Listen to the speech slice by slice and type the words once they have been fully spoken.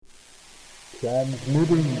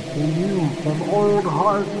Transmitting to you from Old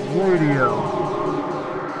Heart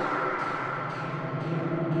Radio.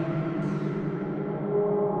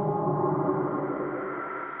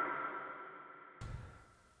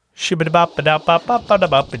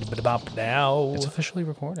 It's officially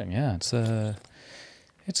recording. Yeah, it's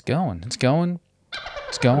going. It's going.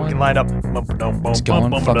 It's going. We can line up. It's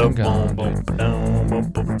going. Fucking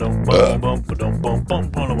going.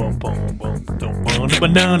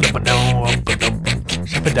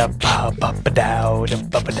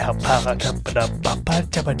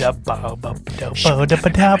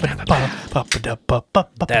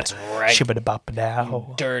 That's right.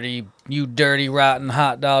 You dirty, rotten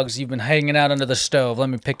hot dogs. You've been hanging out under the stove. Let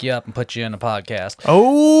me pick you up and put you in a podcast.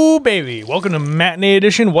 Oh, baby. Welcome to Matinee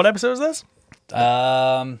Edition. What episode is this?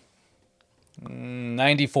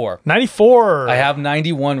 94. 94. I have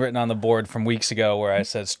 91 written on the board from weeks ago where I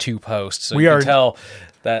says 2 posts. So We you are- can tell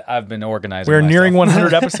that I've been organizing. We're nearing myself.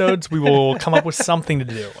 100 episodes. We will come up with something to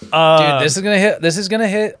do. Dude, this is gonna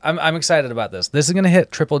hit. I'm excited about this. This is gonna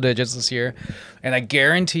hit triple digits this year, and I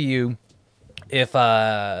guarantee you, if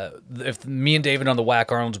me and David on the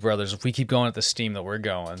Whack Arnold's Brothers, if we keep going at the steam that we're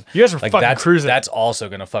going, You guys are fucking cruising. That's also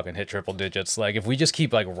gonna fucking hit triple digits. Like if we just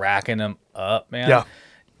keep like racking them up, man. Yeah.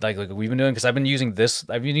 Like we've been doing, because I've been using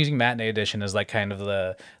Matinee Edition as like kind of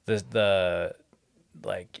the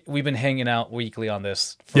like we've been hanging out weekly on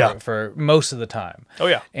this for most of the time. Oh,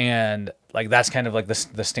 yeah. And like that's kind of like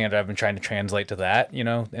the standard I've been trying to translate to that, you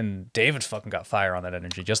know. And David's fucking got fire on that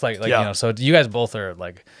energy, just like Yeah. you know. So you guys both are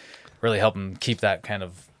like really helping keep that kind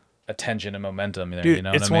of attention and momentum there. Dude, you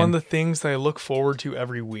know, it's what I one mean? of the things that I look forward to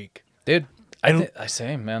every week. Dude. I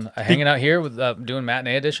say, man, hanging out here with doing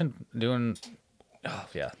Matinee Edition, oh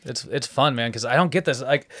yeah, it's fun, man. Because I don't get this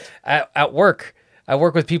like at work. I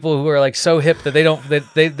work with people who are like so hip that they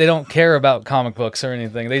don't care about comic books or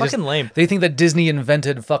anything. They Fucking just lame. They think that Disney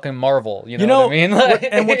invented fucking Marvel. You know what I mean?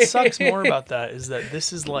 And what sucks more about that is that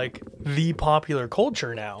this is like the popular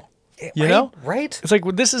culture now. You Right? know? Right? It's like,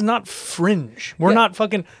 well, this is not fringe. We're not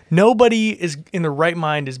fucking, nobody is in the right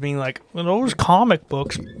mind is being like, well, those comic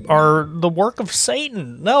books are the work of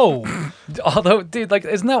Satan. No. Although, dude, like,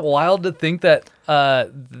 isn't that wild to think that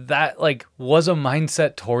that like was a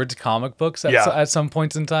mindset towards comic books at some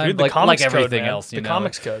points in time, Dude, the like comics code, everything man. else. The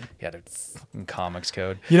comics code. Yeah, dude, fucking comics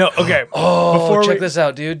code. You know, okay. Oh, check this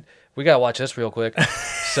out, dude. We gotta watch this real quick.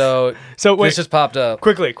 So wait. this just popped up.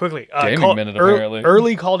 Quickly. Gaming minute, apparently.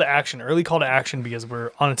 Early call to action. Early call to action because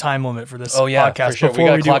we're on a time limit for this Oh yeah, podcast. for sure. Before We we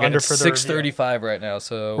gotta do clock it. under It's further review. 6:35 right now,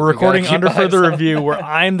 so We're recording under further review where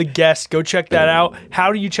I'm the guest. Go check that out.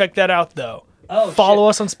 How do you check that out though? Follow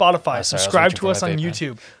us on Spotify. Subscribe to us on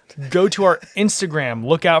YouTube. Go to our Instagram.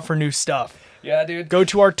 Look out for new stuff. Yeah, dude. Go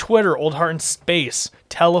to our Twitter, Old Heart in Space.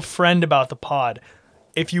 Tell a friend about the pod.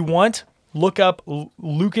 If you want, look up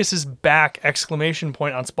Lucas is Back ! On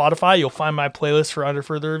Spotify. You'll find my playlist for Under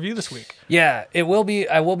Further Review this week. Yeah, it will be.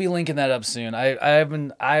 I will be linking that up soon. I've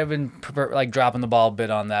been like dropping the ball a bit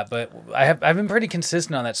on that, but I've been pretty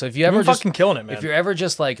consistent on that. So if you ever You're fucking killing it, man. If you're ever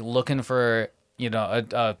just like looking for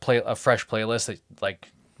a fresh playlist that like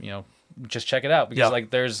just check it out because like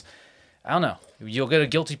there's I don't know, you'll get a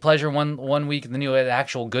guilty pleasure one week and then you'll get an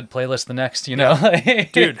actual good playlist the next. Dude,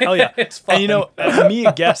 hell yeah. It's fun. And as me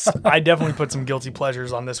a guest, I definitely put some guilty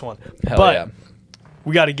pleasures on this one. Hell but yeah.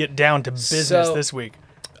 we got to get down to business So, this week.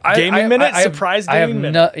 Gaming minute, surprise gaming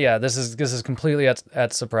minute. This is completely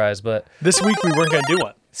at surprise, but This week we weren't gonna do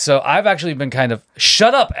one. so I've actually been kind of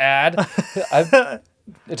shut up, ad.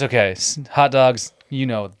 It's okay. Hot dogs. You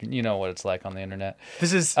know what it's like on the internet.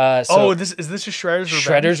 This is is this just Shredder's Revenge?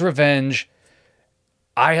 Shredder's Revenge.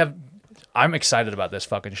 I'm excited about this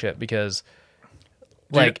fucking shit because,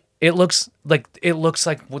 like, it looks like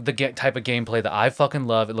the type of gameplay that I fucking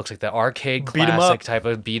love. It looks like the arcade Beat 'em classic up. type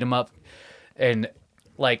of beat 'em up, and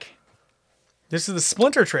like This is the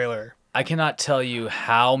Splinter trailer. I cannot tell you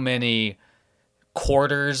how many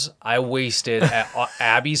quarters I wasted at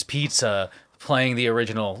Abby's Pizza playing the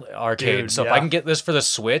original arcade. Dude, So if yeah. I can get this for the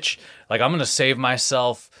Switch, like I'm gonna save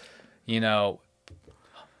myself,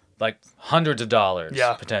 like hundreds of dollars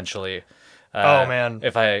potentially. Oh, man.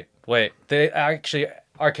 If I wait, they actually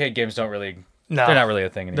arcade games don't really. No. They're not really a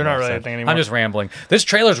thing anymore. They're not really a thing anymore. I'm just rambling. This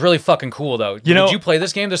trailer's really fucking cool though. Did you play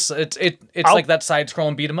this game? It's like that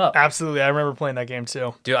side-scrolling beat 'em up. Absolutely, I remember playing that game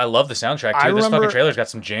too. Dude, I love the soundtrack too. I This remember- fucking trailer's got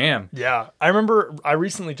some jam. Yeah, I remember. I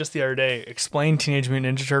recently, just the other day, explained Teenage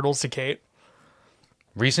Mutant Ninja Turtles to Kate.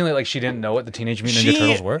 Recently, like she didn't know what the Teenage Mutant Ninja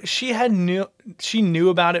Turtles were. She knew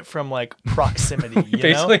about it from like proximity. You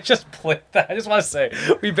Basically, know? just played that. I just want to say,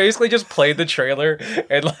 we basically just played the trailer,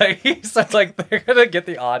 and like he said, like they're gonna get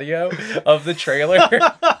the audio of the trailer,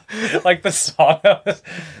 Like the song. That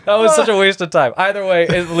was such a waste of time. Either way,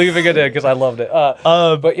 leaving it in because I loved it.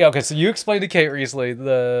 But yeah, okay. So you explained to Kate recently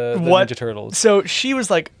the What? Ninja Turtles. So she was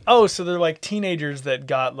like, "Oh, so they're like teenagers that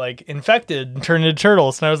got like infected and turned into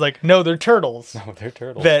turtles." And I was like, "No, they're turtles Oh, they're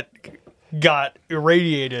turtles. that got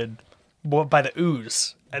irradiated by the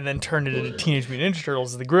ooze and then turned into Teenage Mutant Ninja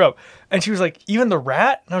Turtles as they grew up." And she was like, "Even the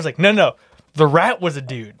rat?" And I was like, No. The rat was a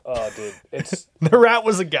dude. Oh, dude, it's The rat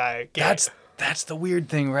was a guy. that's the weird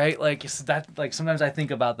thing, right? Like sometimes I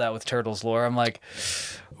think about that with Turtles lore. I'm like,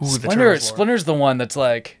 the Splinter. Turtles lore. Splinter's the one that's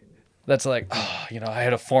like, oh, I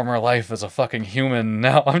had a former life as a fucking human.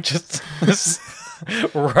 Now I'm just this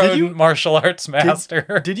rodent martial arts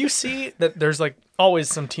master. Did you see that there's like always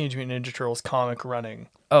some Teenage Mutant Ninja Turtles comic running?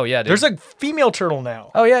 Oh yeah, dude. There's a female turtle now.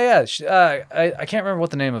 Oh yeah. I can't remember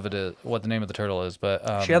what the name of it is, what the name of the turtle is,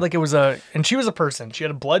 but She had like and she was a person. She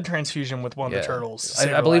had a blood transfusion with one of the turtles. to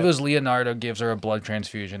save I her believe it life. was Leonardo gives her a blood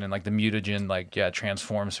transfusion and like the mutagen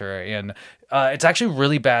transforms her, and it's actually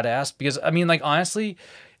really badass because I mean like honestly,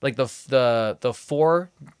 like the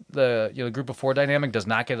group of four dynamic does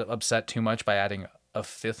not get upset too much by adding a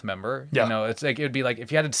fifth member. Yeah. It's like it would be like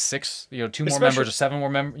if you added six, two more Especially- members or seven more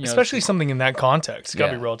members. especially something in that context. It's got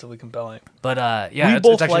to Yeah. be relatively compelling. But We it's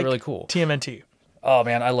both actually like really cool. TMNT. Oh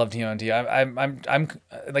man, I love TMNT. I'm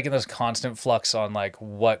like in this constant flux on like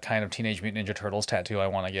what kind of Teenage Mutant Ninja Turtles tattoo I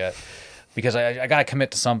want to get because I gotta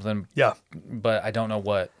commit to something, Yeah. but I don't know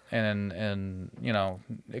what. And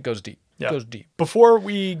it goes deep. Yeah. It goes deep. Before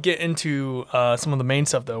we get into some of the main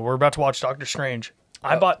stuff, though, we're about to watch Doctor Strange.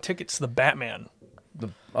 I bought tickets to the Batman.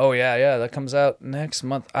 Oh yeah, that comes out next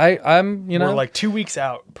month. I'm We're like 2 weeks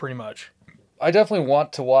out, pretty much. I definitely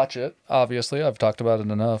want to watch it. Obviously, I've talked about it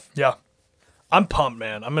enough. Yeah. I'm pumped,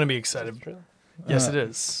 man. I'm going to be excited. Yes, it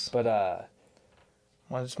is. But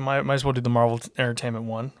Might as well do the Marvel Entertainment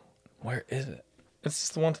one. where is it? It's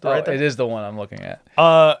just the one to the right there. It is the one I'm looking at.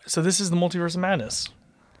 So this is the Multiverse of Madness.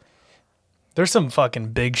 There's some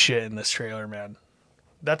fucking big shit in this trailer, man.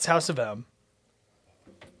 That's House of M.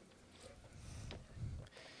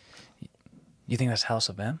 You think that's House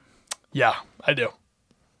of M? Yeah, I do.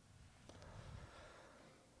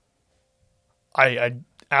 I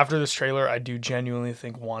after this trailer, I do genuinely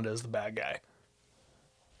think Wanda is the bad guy.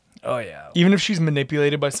 Oh yeah. Even if she's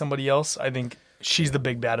manipulated by somebody else, I think she's the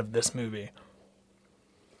big bad of this movie.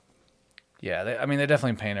 Yeah, they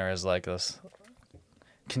definitely paint her as like this,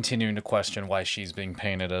 continuing to question why she's being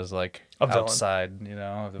painted as like A villain. outside,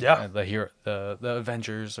 Yeah. the hero, the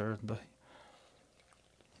Avengers or the.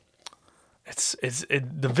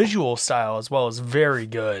 The visual style as well is very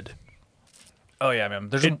good. Oh yeah, man.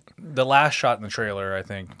 There's the last shot in the trailer, I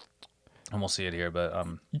think, and we'll see it here, but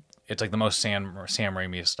it's like the most Sam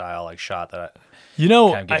Raimi style like shot that kind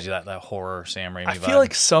of gives you that horror Sam Raimi I vibe. feel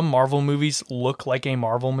like some Marvel movies look like a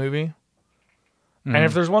Marvel movie. And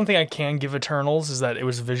if there's one thing I can give Eternals is that it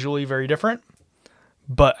was visually very different.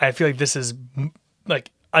 But I feel like this is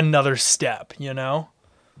like another step, Yeah,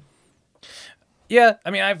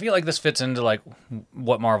 I mean, I feel like this fits into like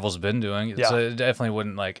what Marvel's been doing. Yeah. So it definitely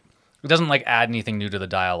wouldn't like it doesn't like add anything new to the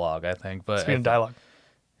dialogue, I think. But Speaking of dialogue.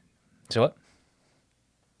 So what?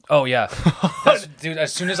 Oh yeah, dude.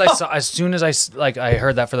 As soon as I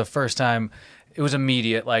heard that for the first time, it was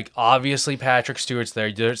immediate. Like obviously Patrick Stewart's there.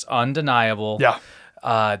 It's undeniable. Yeah.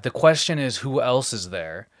 The question is who else is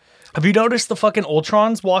there? Have you noticed the fucking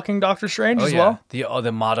Ultrons walking Doctor Strange as well?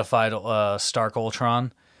 The modified Stark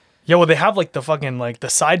Ultron. Yeah, well, they have like the fucking like the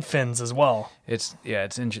side fins as well. It's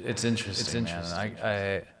interesting.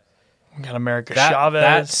 Man. We got America That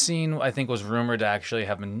Chavez. scene I think was rumored to actually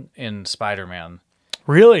have been in Spider-Man.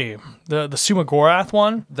 Really? The Suma Gorath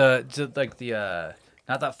one? The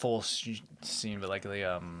not that full scene, but like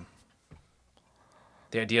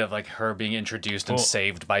the idea of like her being introduced and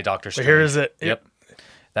saved by Doctor Strange. Here is it. Yep.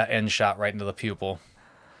 That end shot right into the pupil.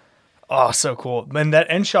 Oh, so cool. And that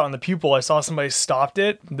end shot on the pupil, I saw somebody stopped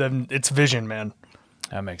it. Then it's Vision, man.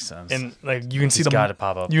 That makes sense. And like you can see He's got to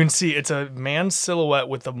pop up. You can see it's a man's silhouette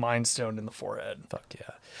with the Mind Stone in the forehead. Fuck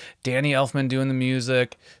yeah. Danny Elfman doing the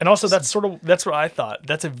music. And also that's what I thought.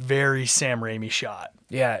 That's a very Sam Raimi shot.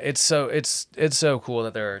 Yeah, it's so cool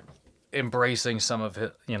that they're embracing some of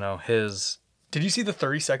his Did you see the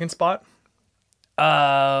 30-second spot?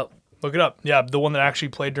 Look it up. Yeah, the one that actually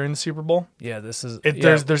played during the Super Bowl. yeah, this is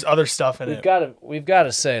There's other stuff in it. we've got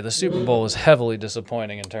to say the Super Bowl was heavily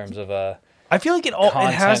disappointing in terms of I feel like it has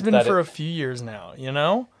content been that for a few years now,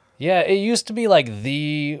 yeah, it used to be like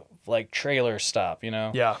the like trailer stop,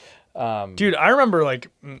 Yeah. Dude, I remember like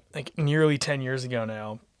nearly 10 years ago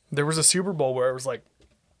now, there was a Super Bowl where it was like,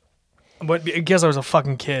 but because I was a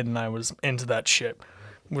fucking kid and I was into that shit,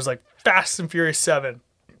 it was like Fast and Furious 7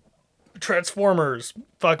 Transformers,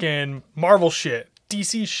 fucking Marvel shit,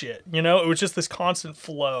 DC shit. You know, it was just this constant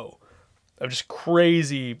flow of just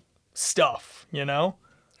crazy stuff. You know.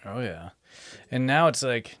 Oh yeah, and now it's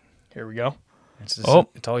like Here we go. it's just, Oh.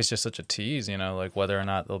 it's always just such a tease, you know, like whether or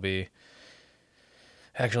not they'll be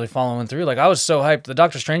actually following through. Like I was so hyped. The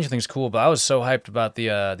Doctor Strange thing's cool, but I was so hyped about the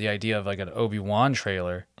idea of like an Obi-Wan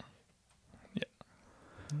trailer.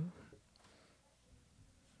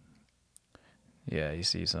 Yeah, you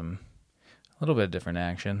see a little bit of different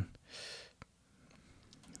action.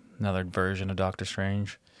 Another version of Doctor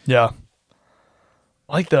Strange. Yeah.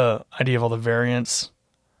 I like the idea of all the variants.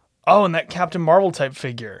 Oh, and that Captain Marvel type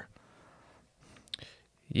figure.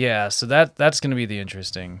 Yeah, so that's going to be the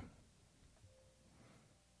interesting.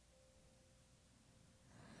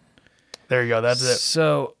 There you go. That's it.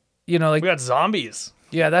 So, you know, like We got zombies.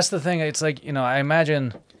 yeah, that's the thing. It's like, you know, I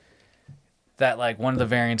imagine that like one of the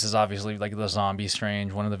variants is obviously like the zombie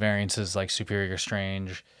Strange. One of the variants is like Superior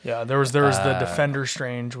Strange. Yeah, there was the Defender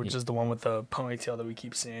Strange, which is the one with the ponytail that we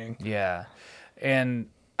keep seeing. Yeah, and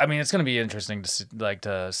I mean it's going to be interesting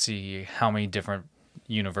to see how many different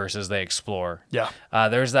universes they explore. Yeah.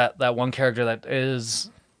 There's that one character that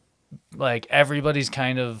is like everybody's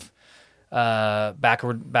kind of back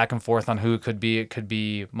and forth on who it could be. It could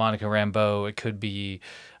be Monica Rambeau. It could be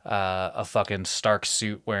a fucking Stark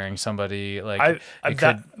suit wearing somebody. Like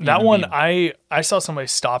that one, I saw somebody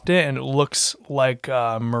stopped it and it looks like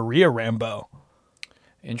Maria Rambeau.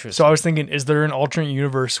 interesting. So I was thinking, is there an alternate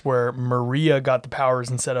universe where Maria got the powers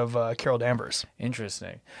instead of Carol Danvers?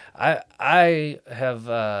 Interesting. I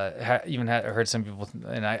have even heard some people,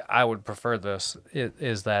 and I would prefer this.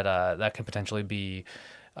 Is that that could potentially be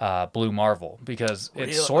Blue Marvel because it's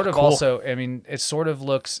Really? sort of Cool. also. I mean, it sort of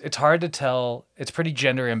looks. It's hard to tell. It's pretty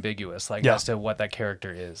gender ambiguous, like Yeah. as to what that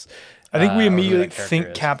character is. I think we or who immediately that character think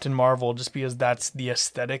is. Captain Marvel just because that's the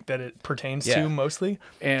aesthetic that it pertains Yeah. to mostly.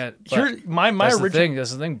 And Here, but my that's original. the thing.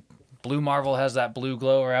 That's the thing. Blue Marvel has that blue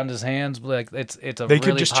glow around his hands. Like it's a They could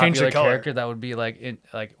really just change the popular color. character that would be like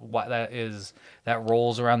what that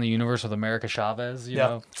rolls around the universe with America Chavez. You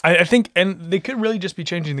know. I think, and they could really just be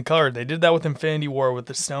changing the color. They did that with Infinity War with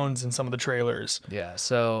the stones in some of the trailers. Yeah.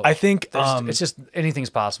 So I think it's just anything's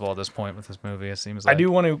possible at this point with this movie. It seems like I do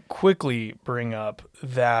want to quickly bring up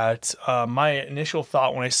that my initial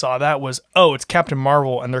thought when I saw that was, oh, it's Captain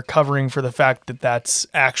Marvel, and they're covering for the fact that that's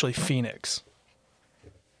actually Phoenix,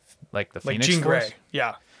 like the like Phoenix Jean Force. Grey.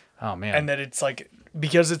 Yeah, Oh man. and that it's like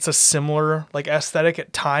because it's a similar like aesthetic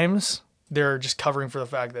at times. They're just covering for the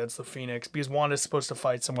fact that it's the Phoenix because Wanda's supposed to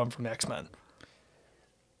fight someone from the X-Men.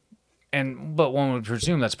 But one would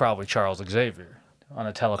presume that's probably Charles Xavier on a I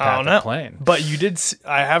don't telepathic know. plane. But you did.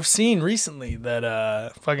 I have seen recently that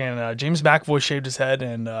James McAvoy shaved his head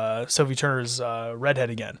and Sophie Turner's redhead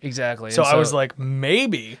again. Exactly. So And I was like,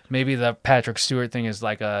 maybe maybe the Patrick Stewart thing is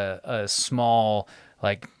like a small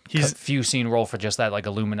like few scene role for just that like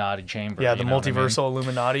Illuminati chamber. yeah, you the know what I mean? multiversal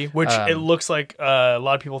Illuminati, which it looks like a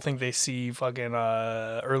lot of people think they see fucking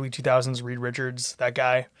early 2000s Reed Richards, that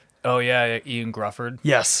guy. Oh yeah, Ian Grufford.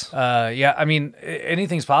 Yes. Yeah, I mean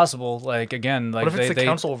anything's possible. Like again, like What if it's the they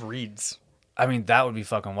Council of Reeds? I mean that would be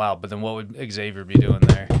fucking wild. But then what would Xavier be doing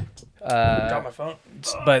there? Got my phone.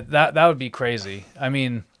 But that would be crazy. I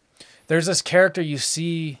mean, there's this character you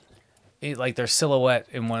see, like their silhouette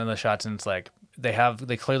in one of the shots, and it's like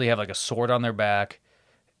they clearly have like a sword on their back,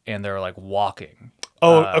 and they're like walking.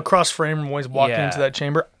 Oh, across frame when he's walking yeah. into that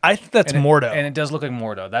chamber. I think that's And Mordo. and it does look like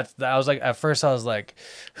Mordo. I was like, at first I was like,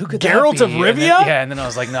 who could Geralt that of be? And Rivia? then, yeah, and then I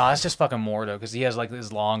was like, no, that's just fucking Mordo because he has like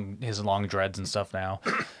his long dreads and stuff now.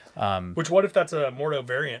 Which what if that's a Mordo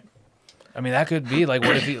variant? I mean, that could be like,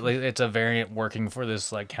 what if it's a variant working for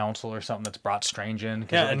this like council or something that's brought Strange in?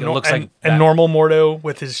 'Cause Yeah, it looks like and that. normal Mordo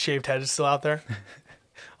with his shaved head is still out there.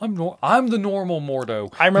 I'm the normal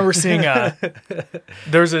Mordo. I remember seeing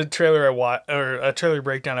there's a trailer a trailer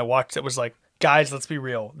breakdown I watched that was like, guys, let's be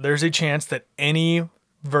real. There's a chance that any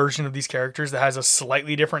version of these characters that has a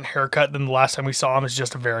slightly different haircut than the last time we saw him is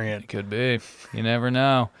just a variant. Could be. You never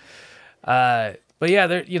know. But yeah,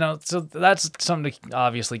 there. So that's something to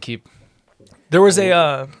obviously keep. There was also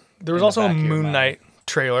a back of your Moon mind. Knight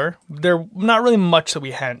trailer. There not really much that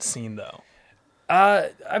we hadn't seen though.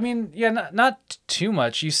 I mean, yeah, not too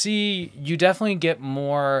much. You definitely get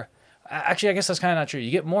more. Actually, I guess that's kind of not true.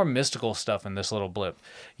 You get more mystical stuff in this little blip.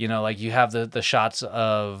 Like you have the shots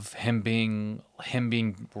of him being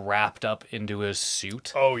wrapped up into his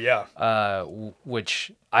suit. Oh yeah.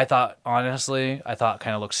 Which I thought kind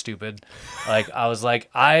of looked stupid. Like I was like,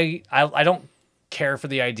 I don't care for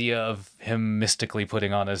the idea of him mystically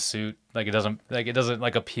putting on his suit. Like it doesn't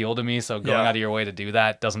like appeal to me. So going Yeah. out of your way to do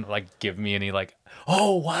that doesn't like give me any like,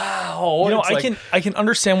 oh wow. You know, It's I can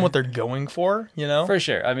understand what they're going for. You know, for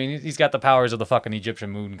sure. I mean, he's got the powers of the fucking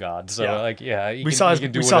Egyptian moon god. So Yeah. like, yeah, we saw his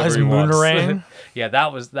moonerang. Yeah,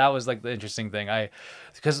 that was like the interesting thing.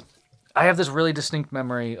 Because I have this really distinct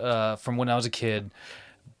memory from when I was a kid,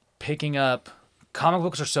 picking up. Comic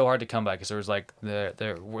books are so hard to come by because there was like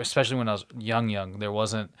there especially when I was young, there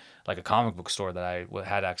wasn't like a comic book store that I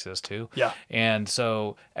had access to. Yeah. And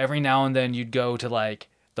so every now and then you'd go to like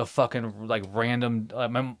the fucking like random.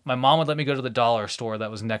 My mom would let me go to the dollar store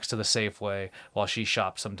that was next to the Safeway while she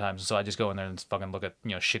shopped sometimes. So I just go in there and fucking look at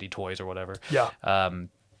shitty toys or whatever. Yeah.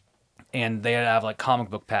 And they'd have like comic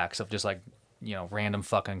book packs of just like random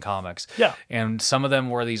fucking comics. Yeah. And some of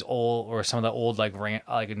them were these old, or some of the old like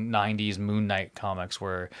 90s Moon Knight comics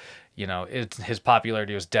where his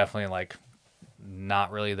popularity was definitely like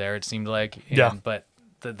not really there, it seemed like. Yeah. But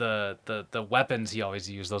the weapons he always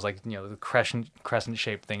used, those like the crescent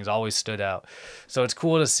shaped things, always stood out. So it's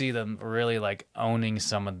cool to see them really like owning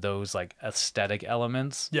some of those like aesthetic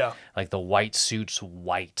elements. Yeah. Like the white suits,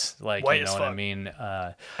 white White you as know what I fuck. mean.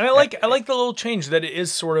 And I like the little change that it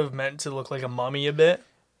is sort of meant to look like a mummy a bit.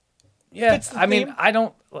 Yeah, fits the I mean, theme. I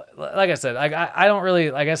don't, like I said, I don't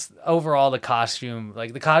really, I guess overall the costume,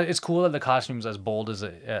 like it's cool that the costume's as bold as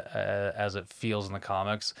it feels in the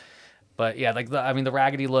comics, but yeah, like the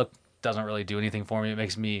raggedy look doesn't really do anything for me.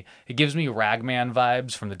 It gives me Ragman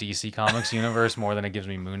vibes from the DC Comics universe more than it gives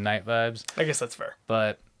me Moon Knight vibes. I guess that's fair.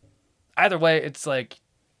 But either way, it's like,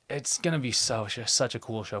 it's gonna be such a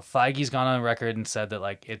cool show. Feige's gone on record and said that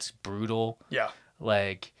like it's brutal. Yeah.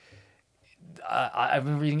 Like, I've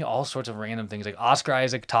been reading all sorts of random things. Like Oscar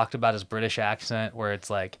Isaac talked about his British accent, where it's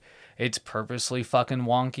like it's purposely fucking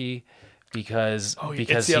wonky because it's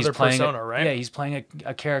because the he's other playing persona, right? Yeah, he's playing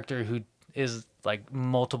a character who is like has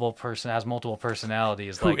multiple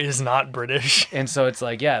personalities. Who like, is not British? and so it's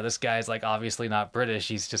like, yeah, this guy's like obviously not British.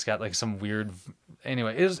 He's just got like some weird.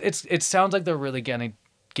 Anyway, it sounds like they're really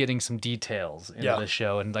getting some details into the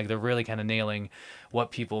show, and like they're really kind of nailing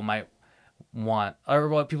what people might want, or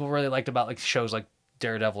what people really liked about like shows like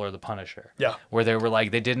Daredevil or The Punisher. Yeah. Where they were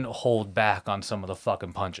like, they didn't hold back on some of the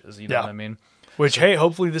fucking punches. You know Yeah. what I mean? Which, hey,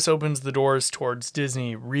 hopefully this opens the doors towards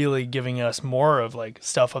Disney really giving us more of like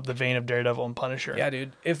stuff up the vein of Daredevil and Punisher. Yeah,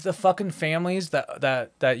 dude. If the fucking families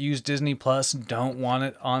that use Disney Plus don't want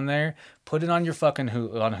it on there, put it on your fucking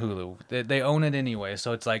Hulu. They own it anyway,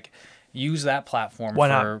 so it's like use that platform Why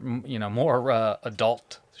for more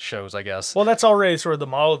adult shows, I guess. Well, that's already sort of the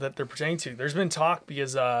model that they're pertaining to. There's been talk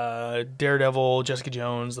because Daredevil, Jessica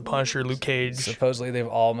Jones, The Punisher, Luke Cage. Supposedly they're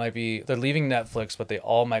leaving Netflix, but they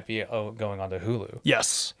all might be going onto Hulu.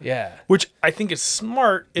 Yes. Yeah. Which I think is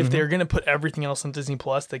smart. If Mm-hmm. they're going to put everything else on Disney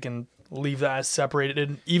Plus, they can leave that as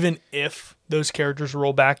separated, even if those characters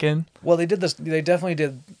roll back in. Well, they did this. They definitely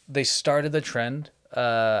did. They started the trend,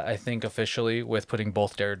 I think, officially with putting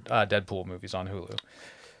both Deadpool movies on Hulu.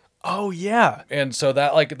 Oh, yeah. And so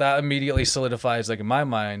that immediately solidifies, like in my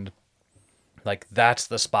mind, like that's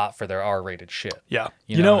the spot for their R-rated shit. Yeah.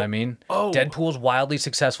 You know what I mean? oh. Deadpool's wildly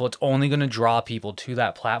successful. It's only going to draw people to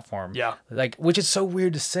that platform. Yeah. Like, which is so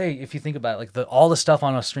weird to say if you think about it, like all the stuff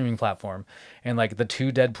on a streaming platform, and like the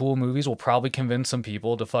 2 Deadpool movies will probably convince some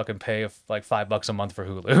people to fucking pay like $5 a month for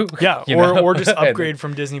Hulu. Yeah. You know? or just upgrade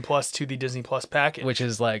from Disney Plus to the Disney Plus package. Which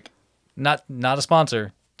is like not a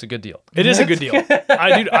sponsor. It's a good deal. It is a good deal.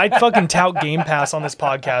 I'd fucking tout Game Pass on this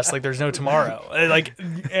podcast like there's no tomorrow. And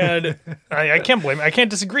I can't blame. I can't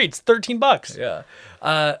disagree. It's $13. Yeah.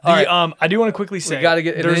 All right. I do want to quickly say We got to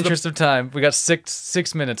get, in the there's interest of time, we got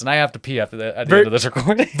six minutes, and I have to pee at the end of this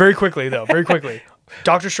recording. very quickly though. Very quickly.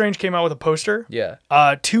 Doctor Strange came out with a poster. Yeah.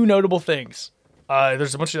 2 notable things.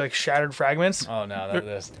 There's a bunch of like shattered fragments. Oh, no, not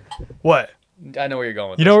this. What? I know where you're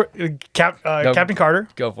going with You this. know, Captain Carter,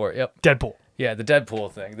 Go for it. Yep. Deadpool. Yeah, the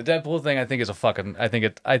Deadpool thing. The Deadpool thing, I think, is a fucking. I think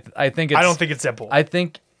it's. I don't think it's Deadpool. I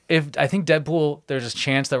think Deadpool. There's a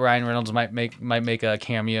chance that Ryan Reynolds might make a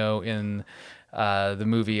cameo in the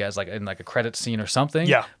movie as like in like a credit scene or something.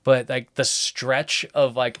 Yeah. But like the stretch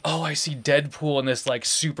of like, oh, I see Deadpool in this like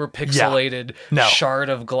super pixelated No. shard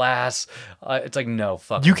of glass. It's like no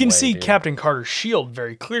fucking. You can way, see dude. Captain Carter's shield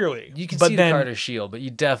very clearly. You can but see then the Carter shield, but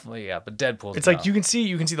you definitely But Deadpool's. it's like you can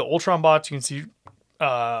see the Ultron bots. You can see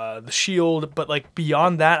the shield, but like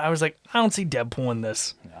beyond that, I was like, I don't see Deadpool in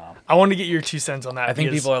this. No. I want to get your 2 cents on that. I think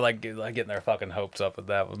because people are like getting their fucking hopes up with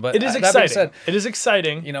that one. But it is that being exciting. said, It is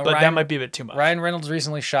exciting. You know, but that Ryan- might be a bit too much. Ryan Reynolds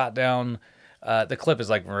recently shot down. The clip is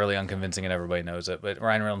like really unconvincing and everybody knows it. But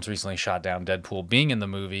Ryan Reynolds recently shot down Deadpool being in the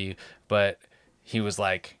movie, but he was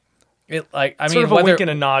like, I sort mean, of a whether wink and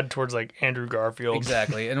a nod towards like Andrew Garfield.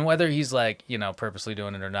 exactly, and whether he's like purposely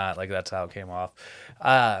doing it or not, like that's how it came off.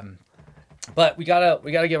 But we gotta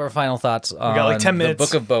give our final thoughts on got like 10 the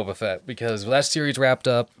minutes. Book of Boba Fett because that series wrapped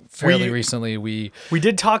up fairly recently. We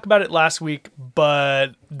did talk about it last week,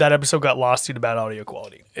 but that episode got lost due to bad audio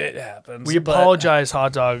quality. It happens. We but- apologize,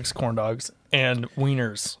 hot dogs, corn dogs, and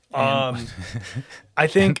wieners. I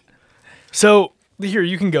think so. Here,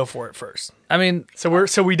 you can go for it first. I mean, So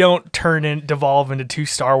we don't devolve into two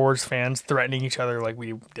Star Wars fans threatening each other like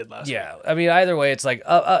we did last week. yeah. I mean, either way, it's like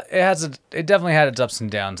it definitely had its ups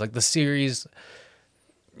and downs. Like the series,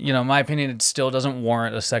 in my opinion, it still doesn't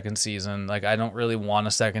warrant a second season. Like I don't really want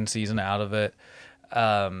a second season out of it.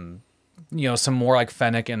 Some more like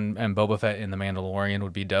Fennec and Boba Fett in The Mandalorian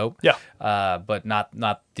would be dope. Yeah. But not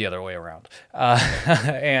the other way around.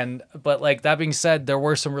 But like that being said, there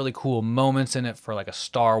were some really cool moments in it for like a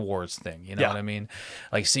Star Wars thing. You know Yeah. what I mean?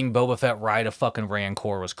 Like seeing Boba Fett ride a fucking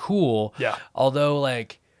Rancor was cool. Yeah. Although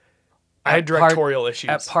like I had at directorial issues.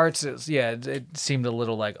 at parts, it seemed a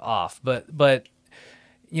little like off. But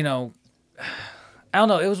I don't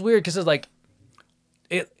know. It was weird because it's like.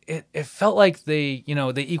 It felt like they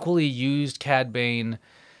equally used Cad Bane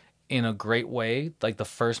in a great way, like the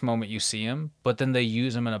first moment you see him, but then they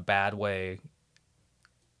use him in a bad way,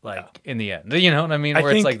 like in the end. You know what I mean? I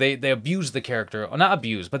Where it's think- like they abuse the character, or not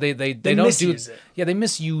abuse, but they don't misuse do. it. Yeah, they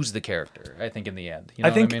misuse the character. I think in the end. You know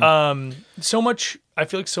I think what I mean? so much. I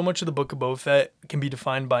feel like so much of the Book of Boba Fett can be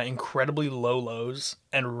defined by incredibly low lows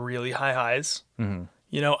and really high highs. Mm-hmm.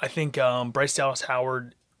 I think Bryce Dallas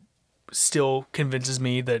Howard still convinces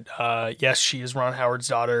me that yes, she is Ron Howard's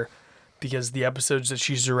daughter because the episodes that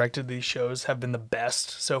she's directed these shows have been the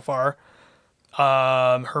best so far.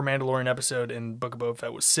 Her Mandalorian episode in Book of Boba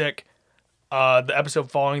Fett was sick. The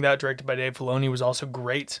episode following that, directed by Dave Filoni, was also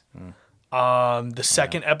great. The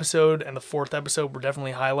second episode and the fourth episode were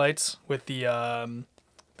definitely highlights with the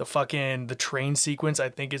train sequence. I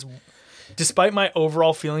think is, despite my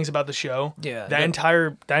overall feelings about the show, that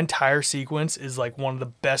entire sequence is like one of the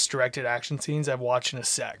best directed action scenes I've watched in a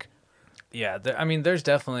sec. Yeah, there's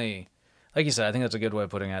definitely, like you said, I think that's a good way of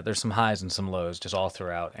putting it. There's some highs and some lows just all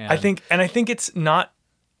throughout. And I think it's not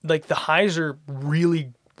like the highs are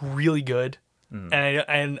really, really good,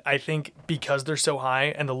 and I think because they're so high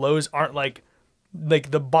and the lows aren't like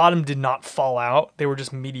the bottom did not fall out; they were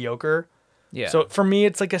just mediocre. yeah. So for me,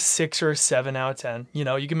 it's like a 6 or a 7 out of 10.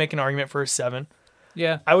 You can make an argument for a 7.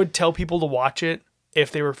 yeah. I would tell people to watch it if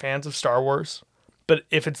they were fans of Star Wars, but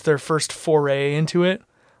if it's their first foray into it,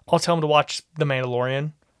 I'll tell them to watch The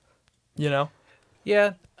Mandalorian. Yeah,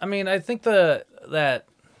 I mean, I think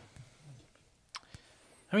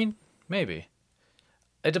maybe.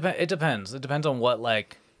 It depends. It depends on what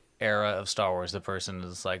like era of Star Wars the person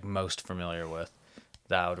is like most familiar with.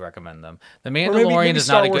 That I would recommend them. The Mandalorian maybe is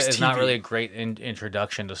Star not Wars it's not TV. really a great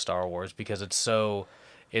introduction to Star Wars because it's so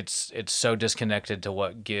disconnected to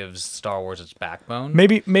what gives Star Wars its backbone.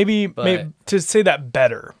 Maybe But- to say that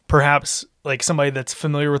better, perhaps like somebody that's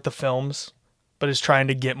familiar with the films, but is trying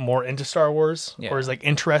to get more into Star Wars Yeah. or is like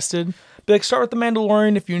interested. Be like, start with The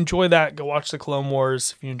Mandalorian. If you enjoy that, go watch The Clone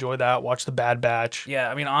Wars. If you enjoy that, watch The Bad Batch.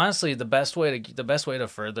 Yeah, I mean, honestly, the best way to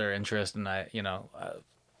further interest, and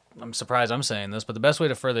I'm surprised I'm saying this, but the best way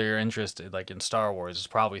to further your interest, like in Star Wars, is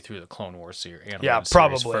probably through the Clone Wars series.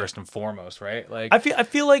 probably. First and foremost, right? Like, I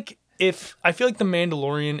feel like The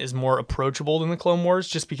Mandalorian is more approachable than The Clone Wars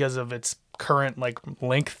just because of its current like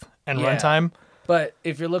length and Yeah. runtime. but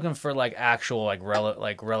if you're looking for like actual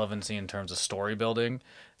like relevancy in terms of story building,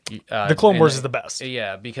 The Clone Wars is the best.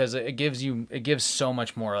 Yeah, because it gives so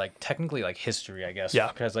much more like technically like history, I guess. Yeah.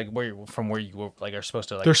 Because like where you were like are supposed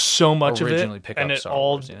to like There's so much of originally it, pick and up it Star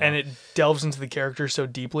all Wars, and it delves into the character so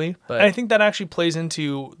deeply. But- And I think that actually plays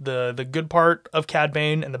into the good part of Cad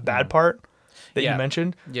Bane and the bad part that Yeah. you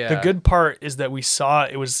mentioned. Yeah. The good part is that we saw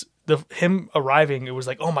it was him arriving. It was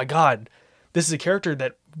like, oh my god, this is a character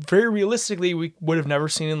that very realistically we would have never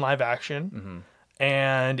seen in live action,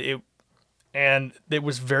 and it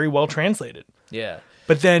was very well translated. yeah.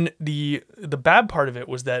 But then the bad part of it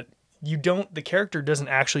was that the character doesn't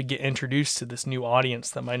actually get introduced to this new audience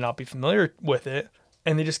that might not be familiar with it,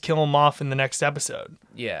 and they just kill him off in the next episode.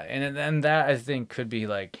 Yeah, and that I think could be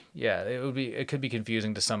like, it could be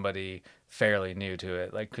confusing to somebody fairly new to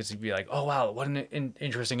it, like because you'd be like, oh wow, what an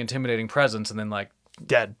interesting, intimidating presence, and then like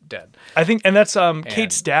Dead. dead. I think, and that's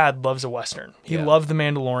Kate's dad loves a Western. He Yeah. loved The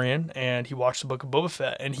Mandalorian, and he watched the Book of Boba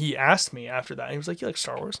Fett, and he asked me after that. He was like, "You like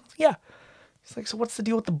Star Wars?" I was like, "Yeah." He's like, "So what's the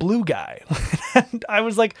deal with the blue guy?" And I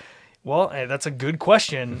was like, "Well, hey, that's a good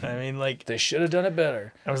question." I mean, like, They should have done it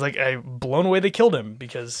better. I was like, I'm blown away they killed him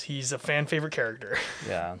because he's a fan favorite character.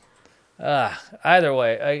 Yeah. Either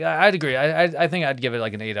way, I'd agree. I think I'd give it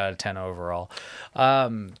like an 8 out of 10 overall.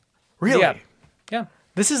 Really? Yeah.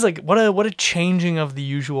 This is like what a changing of the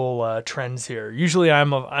usual trends here. Usually,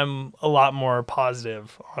 I'm a lot more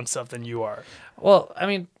positive on stuff than you are. Well, I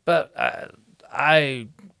mean, but I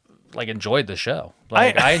like enjoyed the show.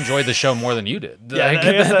 Like I enjoyed the show more than you did. Yeah, Like,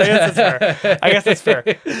 I guess that's fair. I guess that's fair.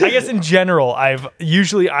 I guess in general,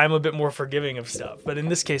 I'm a bit more forgiving of stuff, but in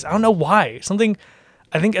this case, I don't know why.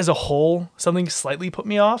 I think as a whole, something slightly put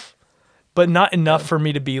me off, but not enough for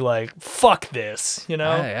me to be like, fuck this, you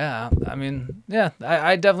know? yeah. I mean, yeah.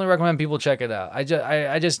 I definitely recommend people check it out.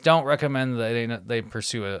 I just don't recommend that they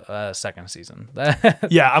pursue a second season.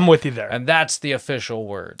 Yeah, I'm with you there. And that's the official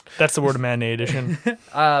word. That's the word of Matinee Edition.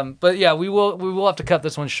 But yeah, we will have to cut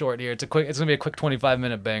this one short here. It's gonna be a quick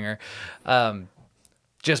 25-minute banger.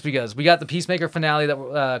 Just because we got the Peacemaker finale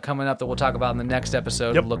that coming up that we'll talk about in the next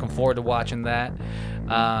episode. Yep. Looking forward to watching that.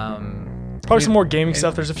 Probably some more gaming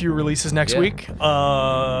stuff. There's a few releases next Yeah. week.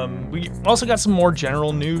 We also got some more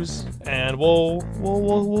general news, and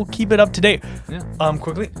we'll keep it up to date. Yeah.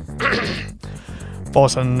 Quickly. Follow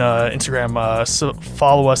us on Instagram.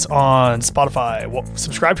 Follow us on Spotify.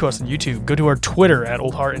 Subscribe to us on YouTube. Go to our Twitter at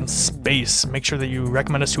Old Heart in Space. Make sure that you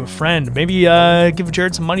recommend us to a friend. Maybe give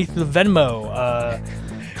Jared some money through the Venmo.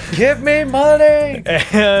 Give me money.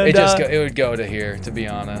 And It would go to here, to be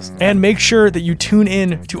honest. and make sure that you tune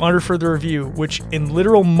in to Under Further Review, which in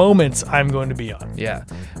literal moments I'm going to be on. Yeah,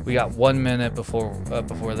 we got 1 minute before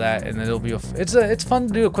that, and then it'll be it's fun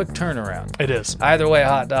to do a quick turnaround. It is. Either way,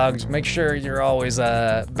 hot dogs, make sure you're always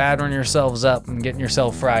battering yourselves up and getting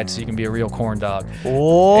yourself fried so you can be a real corn dog. Later.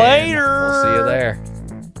 And we'll see you there.